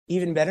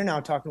even better now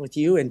talking with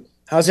you. And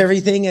how's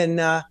everything in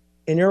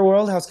your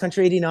world? How's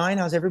Country 89?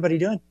 How's everybody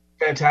doing?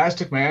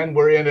 Fantastic, man.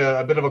 We're in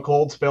a bit of a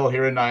cold spell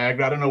here in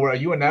Niagara. I don't know where are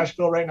you in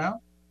Nashville right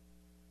now?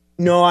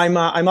 No, I'm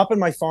up in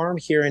my farm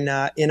here in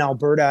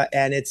Alberta,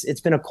 and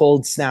it's been a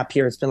cold snap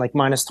here. It's been like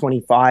minus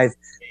 25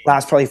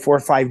 last probably 4 or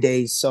 5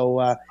 days.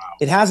 So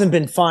it hasn't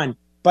been fun.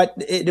 But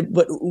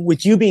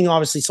with you being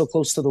obviously so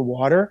close to the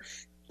water,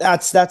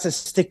 that's a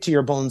stick to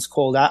your bones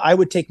cold. I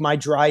would take my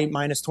dry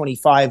minus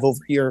 25 over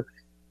your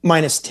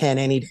minus 10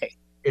 any day.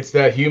 It's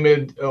that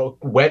humid,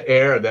 wet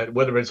air that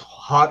whether it's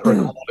hot or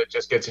cold, it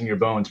just gets in your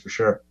bones for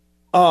sure.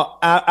 Oh,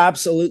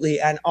 absolutely.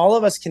 And all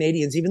of us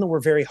Canadians, even though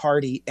we're very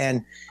hardy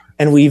and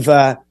we've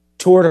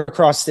toured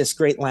across this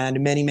great land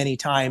many, many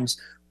times,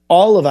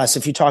 all of us,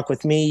 if you talk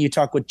with me, you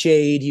talk with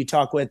Jade, you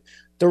talk with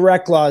the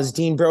Reclaws,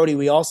 Dean Brody,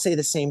 we all say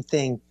the same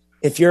thing.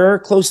 If you're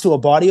close to a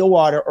body of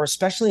water, or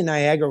especially in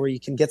Niagara, where you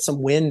can get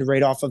some wind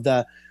right off of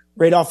the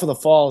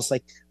falls,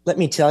 like let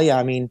me tell you,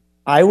 I mean,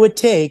 I would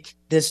take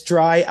this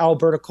dry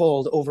Alberta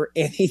cold over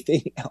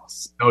anything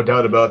else. No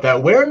doubt about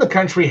that. Where in the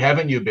country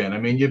haven't you been? I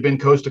mean, you've been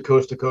coast to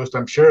coast to coast.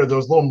 I'm sure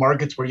those little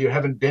markets where you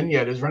haven't been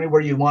yet. Is there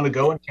anywhere you want to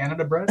go in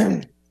Canada,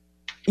 Brett?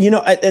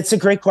 It's a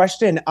great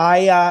question.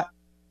 I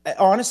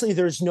honestly,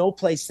 there's no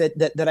place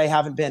that I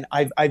haven't been.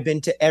 I've been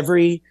to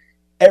every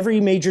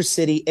major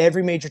city,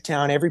 every major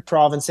town, every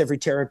province, every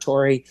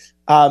territory.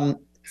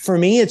 For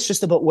me, it's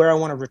just about where I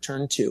want to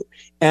return to.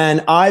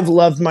 And I've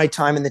loved my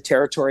time in the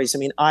territories. I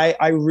mean,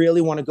 I really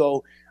want to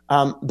go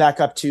back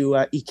up to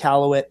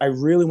Iqaluit. I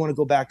really want to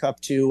go back up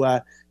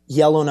to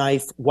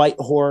Yellowknife,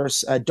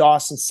 Whitehorse,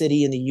 Dawson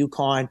City in the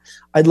Yukon.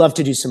 I'd love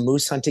to do some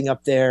moose hunting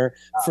up there.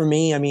 For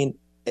me, I mean,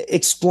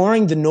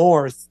 exploring the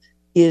north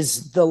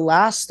is the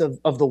last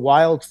of the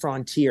wild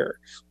frontier.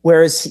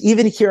 Whereas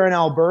even here in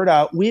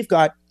Alberta, we've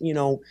got,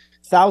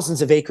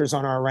 thousands of acres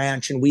on our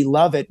ranch and we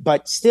love it,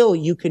 but still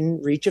you can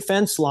reach a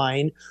fence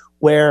line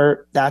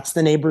where that's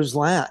the neighbor's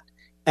land.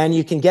 And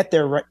you can get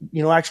there,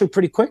 actually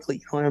pretty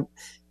quickly,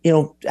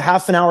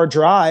 half an hour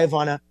drive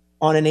on an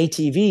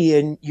ATV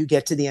and you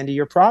get to the end of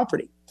your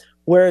property.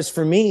 Whereas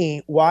for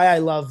me, why I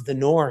love the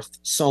north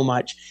so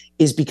much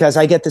is because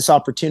I get this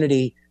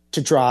opportunity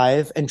to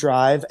drive and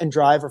drive and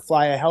drive, or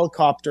fly a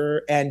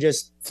helicopter and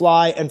just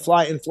fly and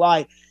fly and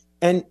fly.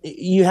 And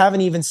you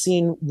haven't even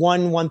seen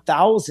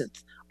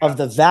 1/1000th of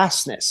the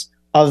vastness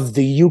of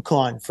the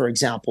Yukon, for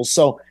example.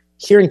 So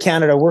here in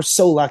Canada, we're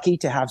so lucky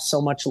to have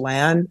so much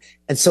land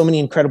and so many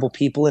incredible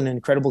people and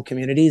incredible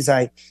communities.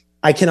 I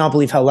cannot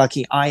believe how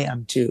lucky I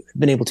am to have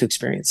been able to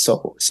experience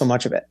so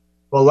much of it.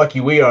 Well,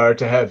 lucky we are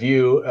to have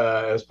you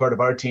as part of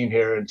our team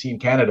here in Team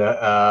Canada.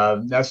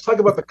 Now let's talk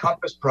about the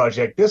Compass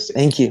Project.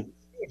 Thank you.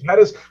 How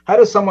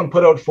does someone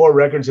put out 4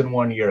 records in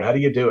 1 year? How do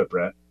you do it,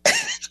 Brett?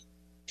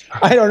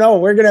 I don't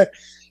know.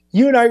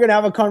 You and I are gonna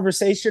have a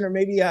conversation, or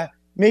maybe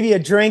a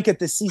drink at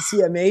the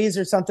CCMAs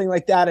or something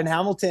like that in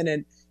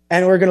Hamilton,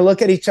 and we're gonna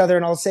look at each other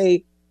and I'll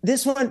say,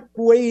 this went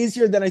way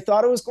easier than I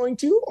thought it was going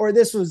to, or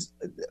this was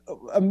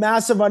a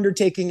massive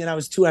undertaking and I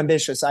was too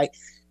ambitious. I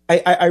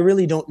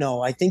really don't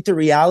know. I think the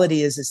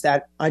reality is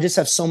that I just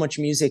have so much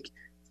music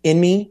in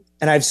me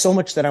and I have so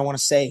much that I want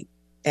to say.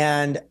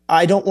 And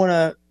I don't want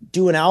to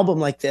do an album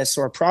like this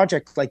or a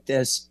project like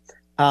this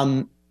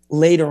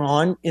later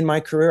on in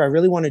my career. I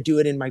really want to do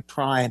it in my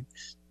prime,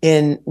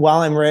 while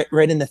I'm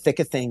right in the thick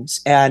of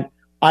things. And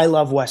I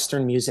love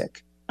Western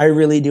music. I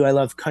really do. I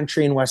love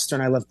country and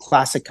Western. I love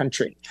classic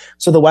country.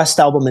 So the West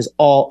album is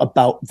all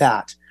about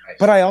that. Nice.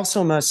 But I also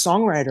am a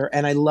songwriter,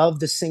 and I love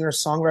the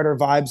singer-songwriter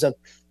vibes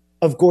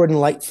of Gordon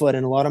Lightfoot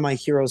and a lot of my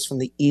heroes from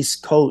the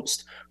East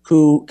Coast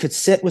who could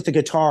sit with the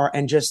guitar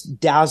and just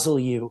dazzle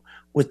you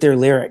with their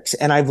lyrics.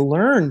 And I've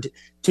learned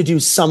to do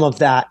some of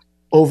that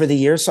over the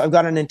years. So I've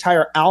got an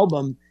entire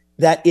album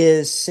that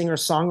is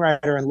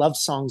singer-songwriter and love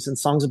songs and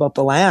songs about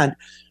the land.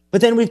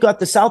 But then we've got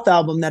the South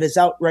album that is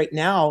out right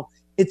now.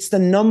 It's the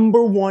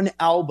 #1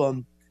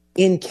 album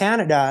in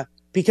Canada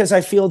because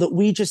I feel that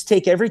we just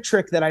take every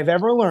trick that I've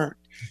ever learned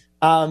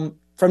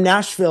from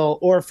Nashville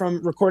or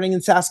from recording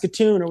in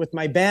Saskatoon or with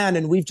my band,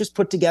 and we've just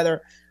put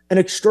together an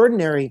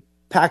extraordinary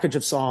package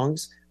of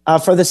songs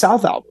for the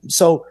South album.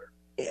 So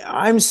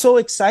I'm so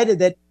excited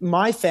that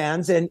my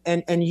fans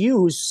and you,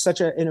 who's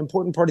such an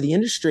important part of the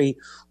industry,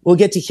 will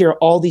get to hear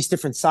all these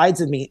different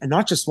sides of me, and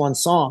not just one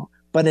song,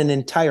 but an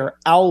entire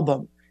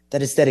album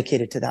that is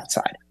dedicated to that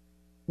side.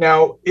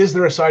 Now, is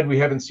there a side we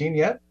haven't seen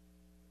yet?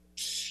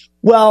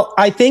 Well,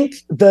 I think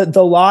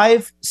the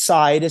live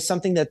side is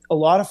something that a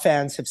lot of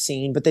fans have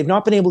seen, but they've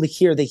not been able to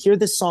hear. They hear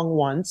this song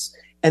once,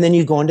 and then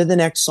you go into the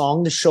next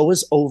song, the show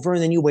is over,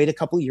 and then you wait a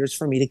couple of years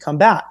for me to come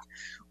back.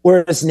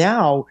 Whereas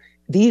now,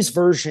 these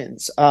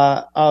versions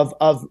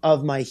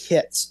of my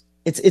hits,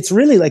 it's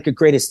really like a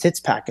greatest hits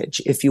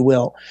package, if you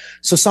will.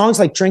 So songs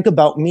like Drink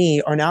About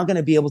Me are now going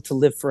to be able to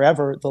live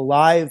forever. The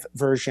live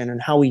version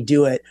and how we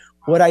do it,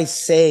 what I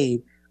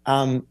say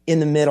in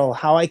the middle,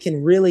 how I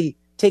can really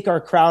take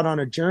our crowd on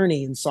a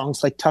journey in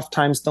songs like Tough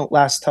Times Don't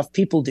Last, Tough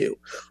People Do,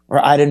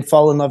 or I Didn't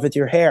Fall in Love with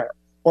Your Hair,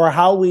 or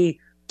how we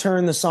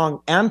turn the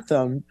song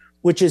Anthem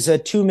which is a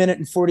 2 minute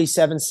and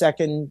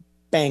 47-second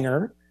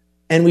banger,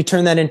 and we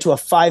turn that into a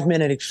 5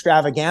 minute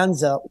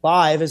extravaganza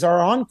live as our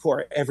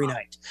encore every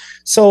night.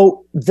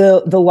 So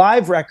the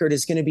live record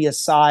is going to be a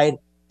side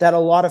that a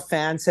lot of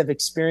fans have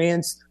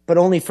experienced, but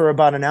only for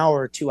about an hour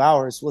or 2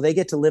 hours. Well, they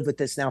get to live with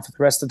this now for the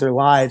rest of their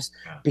lives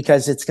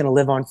because it's going to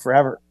live on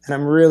forever. And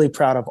I'm really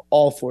proud of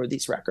all 4 of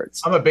these records.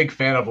 I'm a big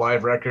fan of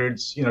live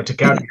records, to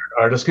capture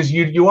artists, because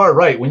you are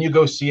right. When you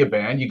go see a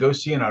band, you go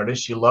see an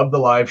artist, you love the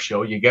live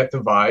show, you get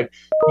the vibe,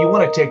 you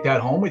want to take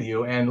that home with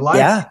you. And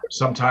live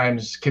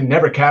sometimes can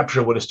never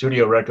capture what a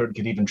studio record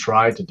could even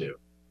try to do,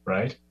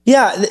 right?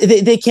 Yeah,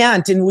 they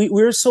can't. And we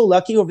were so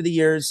lucky over the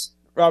years,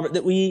 Robert,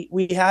 that we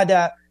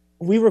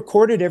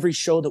recorded every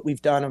show that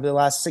we've done over the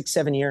last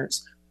 6-7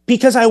 years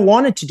because I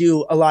wanted to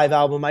do a live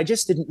album. I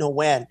just didn't know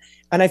when.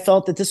 And I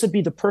felt that this would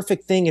be the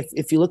perfect thing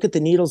if you look at the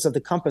needles of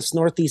the compass,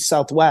 northeast,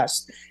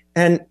 southwest.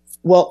 And,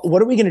 well,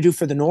 what are we going to do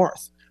for the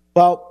north?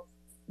 Well,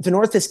 the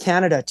north is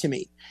Canada to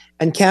me,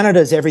 and Canada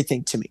is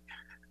everything to me.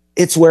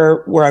 It's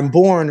where I'm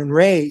born and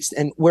raised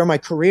and where my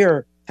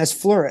career has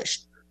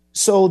flourished.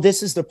 So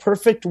this is the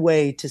perfect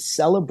way to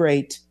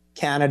celebrate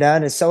Canada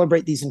and to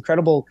celebrate these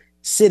incredible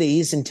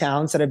cities and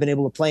towns that I've been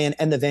able to play in,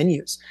 and the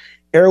venues.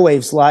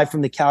 Airwaves live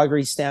from the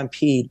Calgary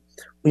Stampede.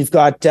 We've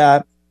got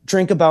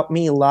Drink About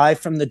Me live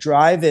from the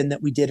drive-in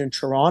that we did in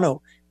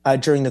Toronto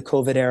during the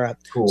COVID era.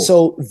 Cool.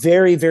 So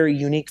very, very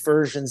unique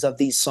versions of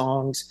these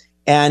songs.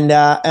 And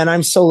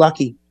I'm so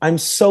lucky. I'm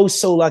so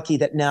lucky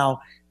that now,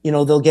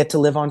 they'll get to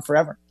live on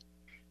forever.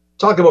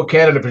 Talk about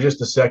Canada for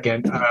just a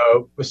second.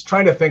 Was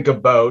trying to think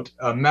about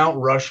a Mount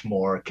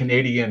Rushmore, a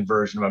Canadian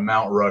version of a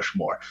Mount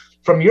Rushmore.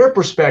 From your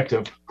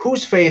perspective,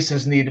 whose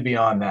faces need to be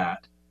on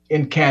that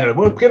in Canada?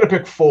 We're going to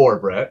pick 4,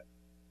 Brett.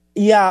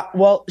 Yeah,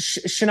 well,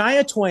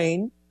 Shania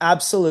Twain,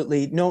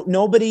 absolutely.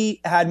 Nobody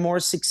had more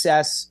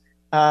success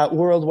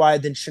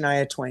worldwide than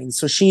Shania Twain.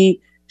 So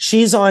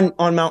she's on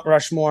Mount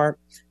Rushmore.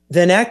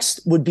 The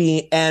next would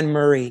be Anne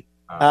Murray.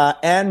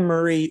 Anne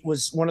Murray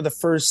was one of the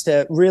first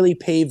to really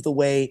pave the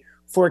way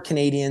for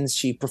Canadians.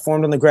 She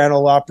performed on the Grand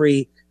Ole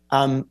Opry,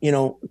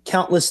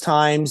 countless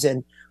times.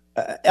 And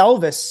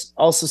Elvis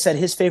also said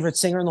his favorite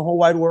singer in the whole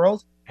wide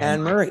world,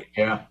 Anne Murray.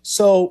 Yeah.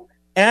 So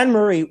Anne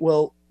Murray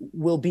will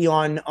be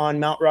on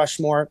Mount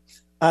Rushmore.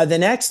 The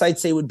next I'd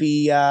say would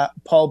be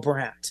Paul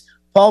Brandt.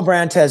 Paul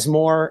Brandt has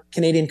more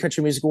Canadian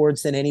Country Music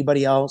Awards than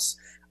anybody else.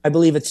 I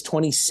believe it's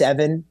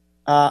 27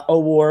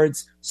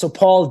 awards. So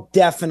Paul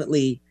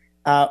definitely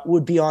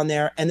would be on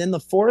there. And then the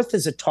 4th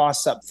is a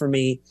toss-up for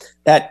me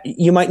that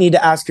you might need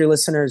to ask your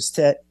listeners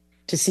to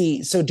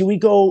see. So do we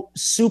go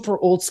super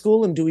old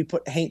school and do we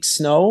put Hank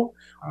Snow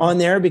on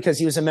there because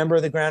he was a member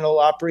of the Grand Ole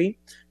Opry?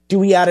 Do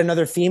we add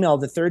another female,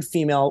 the 3rd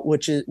female,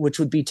 which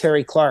would be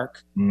Terry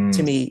Clark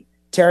to me?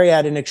 Terry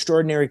had an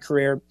extraordinary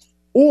career.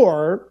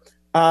 Or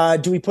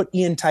do we put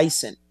Ian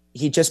Tyson?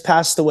 He just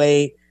passed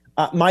away.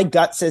 My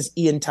gut says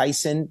Ian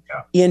Tyson.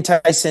 Yeah. Ian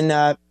Tyson,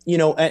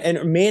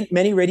 and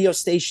many radio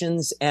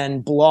stations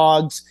and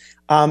blogs.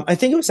 I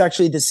think it was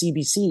actually the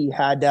CBC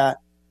had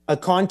a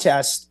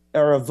contest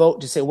or a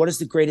vote to say, what is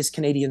the greatest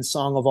Canadian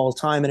song of all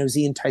time? And it was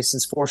Ian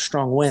Tyson's 4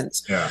 Strong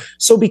Winds. Yeah.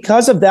 So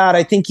because of that,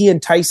 I think Ian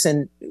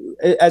Tyson,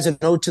 as an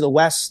ode to the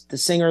West, the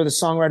singer, the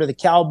songwriter, the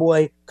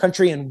cowboy,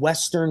 country and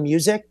Western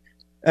music,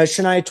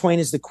 Shania Twain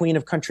is the queen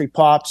of country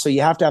pop. So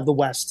you have to have the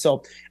West.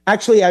 So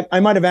actually,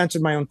 I might have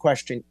answered my own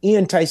question.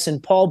 Ian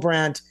Tyson, Paul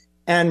Brandt,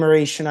 Anne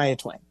Murray, Shania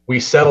Twain. We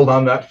settled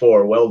on that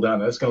 4. Well done.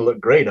 That's going to look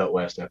great out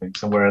west, I think,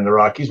 somewhere in the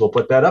Rockies. We'll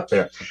put that up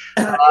there.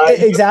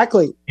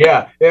 Exactly.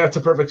 Yeah, it's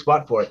a perfect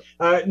spot for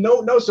it.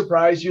 No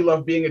surprise. You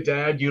love being a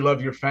dad. You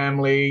love your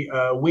family.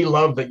 We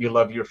love that you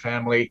love your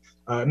family.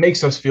 It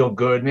makes us feel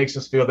good. Makes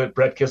us feel that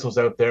Brett Kissel's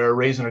out there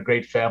raising a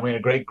great family and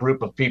a great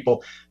group of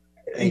people.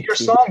 Your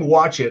song,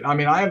 Watch It. I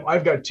mean,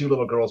 I've got 2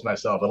 little girls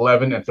myself,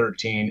 11 and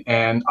 13,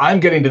 and I'm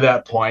getting to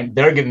that point.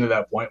 They're getting to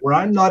that point where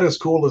I'm not as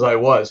cool as I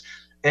was.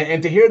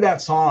 And to hear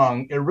that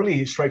song, it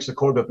really strikes a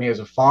chord with me as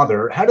a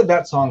father. How did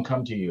that song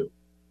come to you?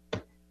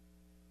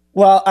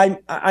 Well,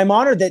 I'm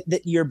honored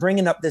that you're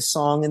bringing up this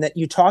song and that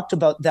you talked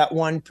about that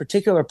one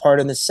particular part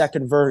in the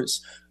 2nd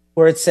verse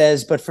where it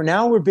says, but for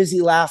now we're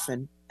busy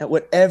laughing at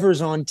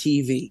whatever's on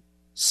TV.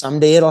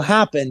 Someday it'll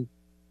happen.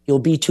 You'll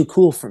be too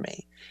cool for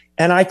me.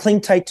 And I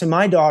cling tight to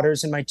my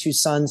daughters and my 2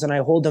 sons, and I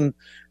hold them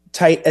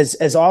tight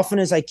as often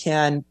as I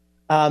can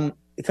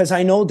because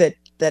I know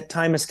that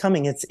time is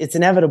coming. It's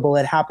inevitable.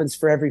 It happens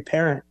for every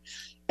parent.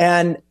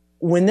 And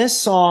when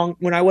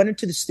I went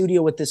into the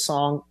studio with this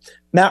song,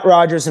 Matt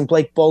Rogers and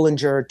Blake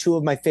Bollinger are 2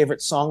 of my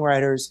favorite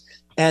songwriters.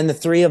 And the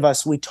 3 of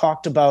us, we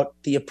talked about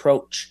the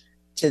approach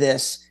to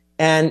this.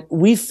 And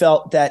we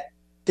felt that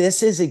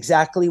this is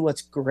exactly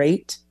what's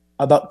great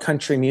about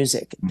country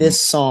music,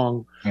 this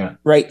song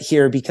right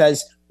here,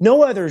 because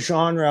no other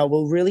genre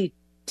will really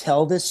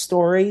tell this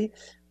story.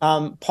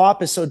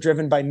 Pop is so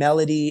driven by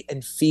melody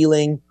and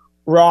feeling.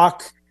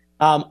 Rock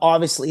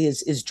obviously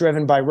is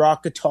driven by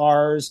rock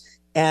guitars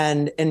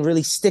and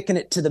really sticking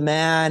it to the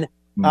man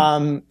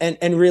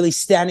and really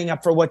standing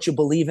up for what you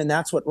believe in.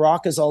 That's what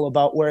rock is all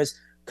about. Whereas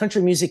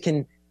country music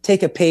can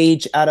take a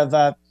page out of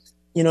the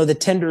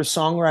tender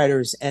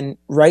songwriters and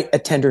write a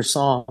tender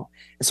song.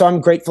 And so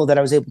I'm grateful that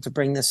I was able to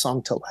bring this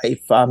song to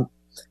life.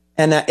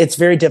 And it's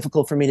very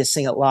difficult for me to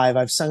sing it live.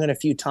 I've sung it a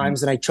few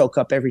times and I choke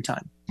up every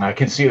time. I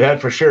can see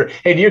that for sure.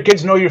 Hey, do your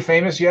kids know you're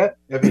famous yet?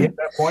 Have you hit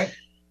that point?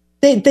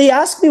 They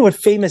asked me what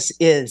famous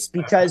is,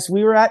 because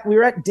we were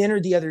at dinner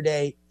the other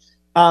day,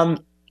 and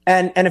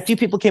a few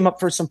people came up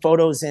for some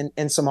photos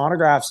and some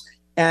autographs.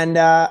 And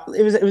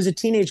it was a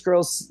teenage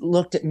girl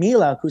looked at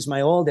Mila, who's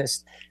my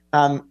oldest.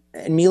 And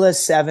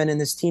Mila's 7,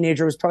 and this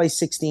teenager was probably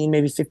 16,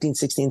 maybe 15,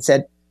 16,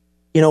 said,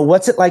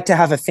 what's it like to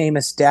have a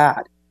famous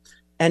dad?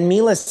 And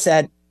Mila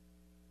said,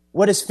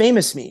 what does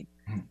famous mean?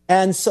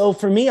 And so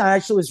for me, I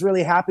actually was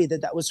really happy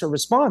that was her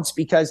response,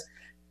 because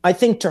I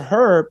think to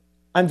her,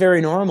 I'm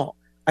very normal.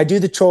 I do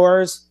the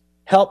chores,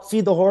 help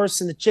feed the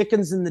horse and the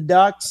chickens and the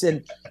ducks,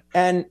 and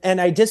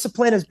I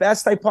discipline as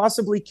best I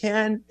possibly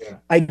can. Yeah.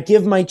 I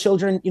give my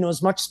children,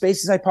 as much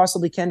space as I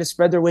possibly can to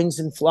spread their wings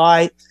and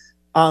fly.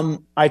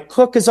 I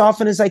cook as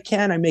often as I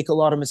can. I make a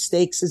lot of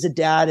mistakes as a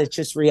dad. It's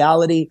just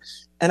reality.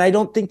 And I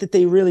don't think that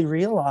they really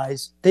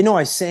realize. They know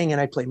I sing and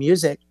I play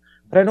music,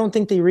 but I don't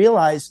think they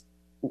realize,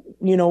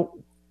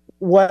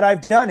 what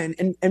I've done.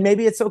 And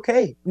maybe it's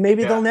okay.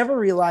 Maybe they'll never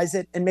realize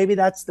it. And maybe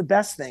that's the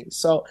best thing.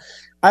 So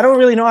I don't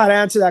really know how to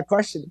answer that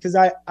question, because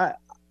I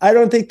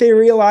don't think they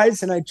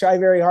realize, and I try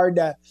very hard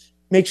to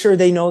make sure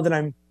they know that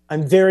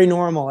I'm very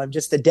normal. I'm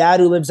just a dad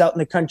who lives out in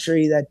the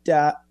country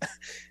that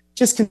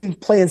just can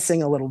play and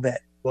sing a little bit.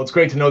 Well, it's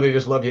great to know they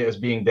just love you as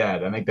being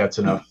dad. I think that's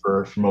enough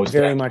for most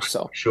Very dads. much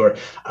so. Sure.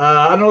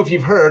 I don't know if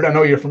you've heard, I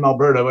know you're from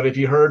Alberta, but if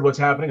you heard what's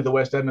happening at the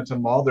West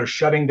Edmonton Mall, they're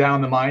shutting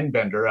down the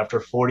Mindbender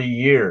after 40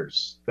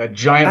 years. That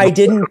giant. I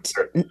didn't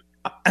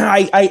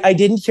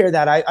hear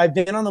that. I've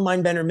been on the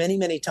Mindbender many,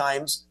 many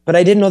times, but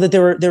I didn't know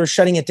that they were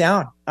shutting it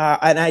down.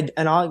 And I'm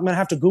going to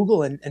have to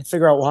Google and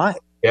figure out why.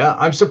 Yeah,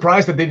 I'm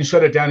surprised that they didn't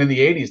shut it down in the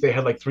 80s. They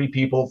had like 3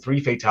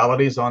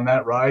 fatalities on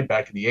that ride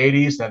back in the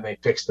 80s. Then they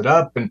fixed it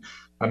up. And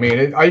I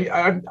mean,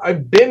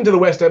 I've been to the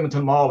West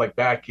Edmonton Mall like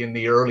back in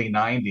the early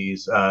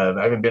 90s.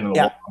 I haven't been in a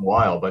long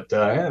while, but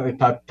I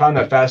found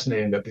that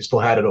fascinating that they still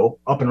had it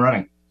up and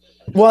running.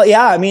 Well,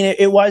 yeah, I mean,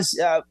 it was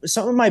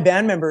some of my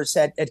band members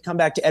had come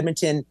back to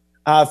Edmonton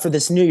for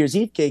this New Year's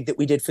Eve gig that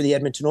we did for the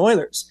Edmonton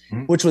Oilers,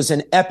 which was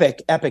an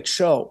epic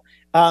show.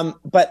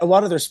 But a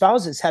lot of their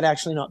spouses had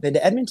actually not been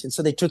to Edmonton.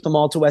 So they took them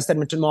all to West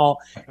Edmonton Mall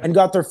and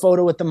got their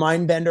photo with the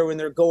Mindbender when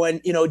they're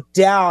going,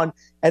 down,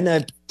 and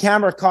the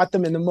camera caught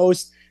them in the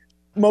most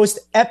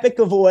epic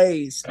of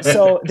ways.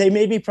 So they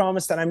made me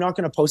promise that I'm not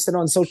going to post it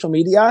on social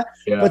media,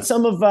 but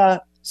some of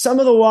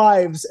the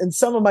wives and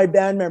some of my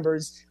band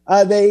members,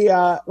 they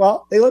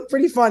look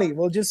pretty funny.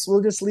 We'll just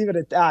leave it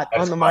at that.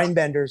 That's on the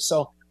Mindbender.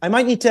 So I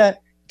might need to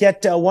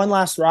get one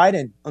last ride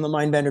in on the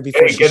Mindbender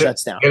before she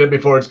shuts down. Get it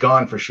before it's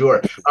gone, for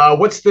sure.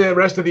 What's the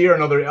rest of the year?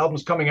 Another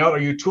album's coming out. Are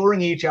you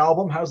touring each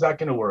album? How's that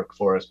going to work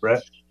for us,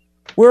 Brett?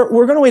 We're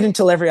going to wait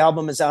until every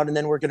album is out, and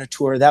then we're going to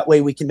tour. That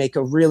way we can make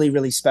a really,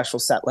 really special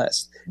set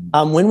list.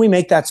 When we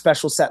make that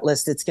special set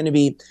list, it's going to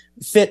be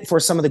fit for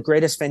some of the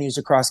greatest venues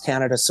across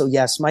Canada. So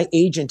yes, my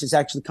agent is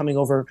actually coming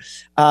over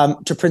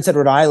to Prince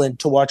Edward Island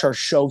to watch our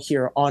show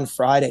here on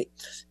Friday.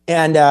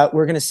 And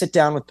we're going to sit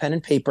down with pen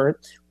and paper.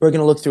 We're going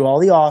to look through all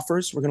the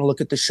offers. We're going to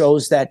look at the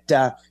shows that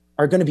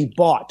are going to be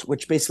bought,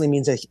 which basically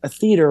means a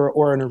theater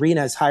or an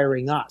arena is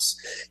hiring us.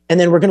 And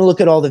then we're going to look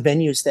at all the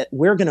venues that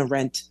we're going to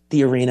rent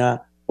the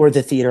arena or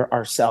the theater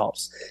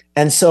ourselves.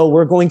 And so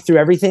we're going through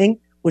everything,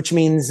 which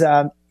means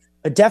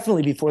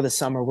definitely before the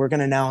summer, we're going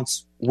to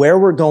announce where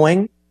we're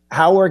going,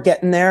 how we're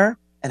getting there,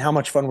 and how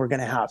much fun we're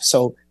going to have.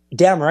 So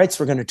damn rights,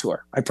 we're going to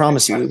tour. I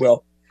promise you we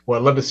will. Well,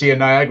 I'd love to see a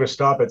Niagara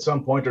stop at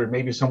some point, or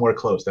maybe somewhere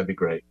close. That'd be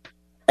great.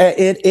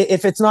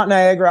 If it's not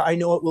Niagara, I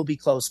know it will be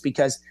close,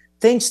 because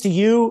thanks to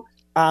you,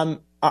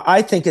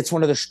 I think it's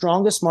one of the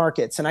strongest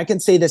markets. And I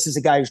can say this as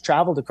a guy who's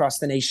traveled across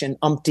the nation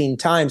umpteen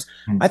times.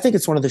 I think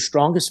it's one of the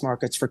strongest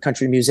markets for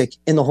country music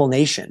in the whole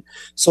nation.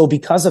 So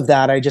because of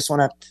that, I just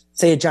want to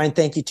say a giant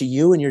thank you to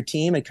you and your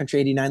team at Country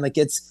 89. Like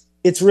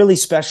it's really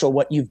special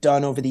what you've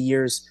done over the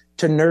years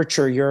to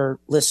nurture your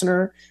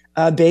listener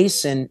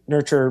base and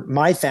nurture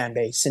my fan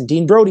base and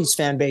Dean Brody's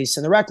fan base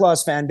and the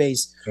Reclaws fan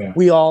base. Yeah.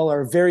 We all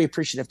are very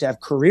appreciative to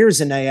have careers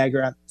in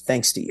Niagara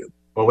thanks to you.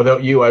 Well,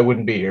 without you, I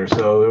wouldn't be here.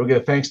 So we'll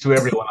give thanks to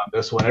everyone on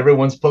this one.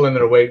 Everyone's pulling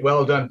their weight.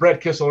 Well done. Brett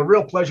Kissel, a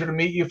real pleasure to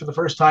meet you for the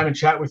first time and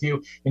chat with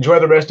you. Enjoy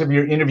the rest of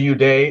your interview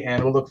day,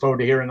 and we'll look forward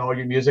to hearing all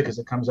your music as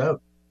it comes out.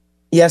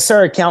 Yes,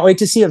 sir. Can't wait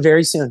to see you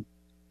very soon.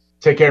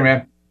 Take care,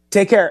 man.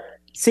 Take care.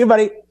 See you,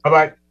 buddy.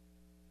 Bye-bye.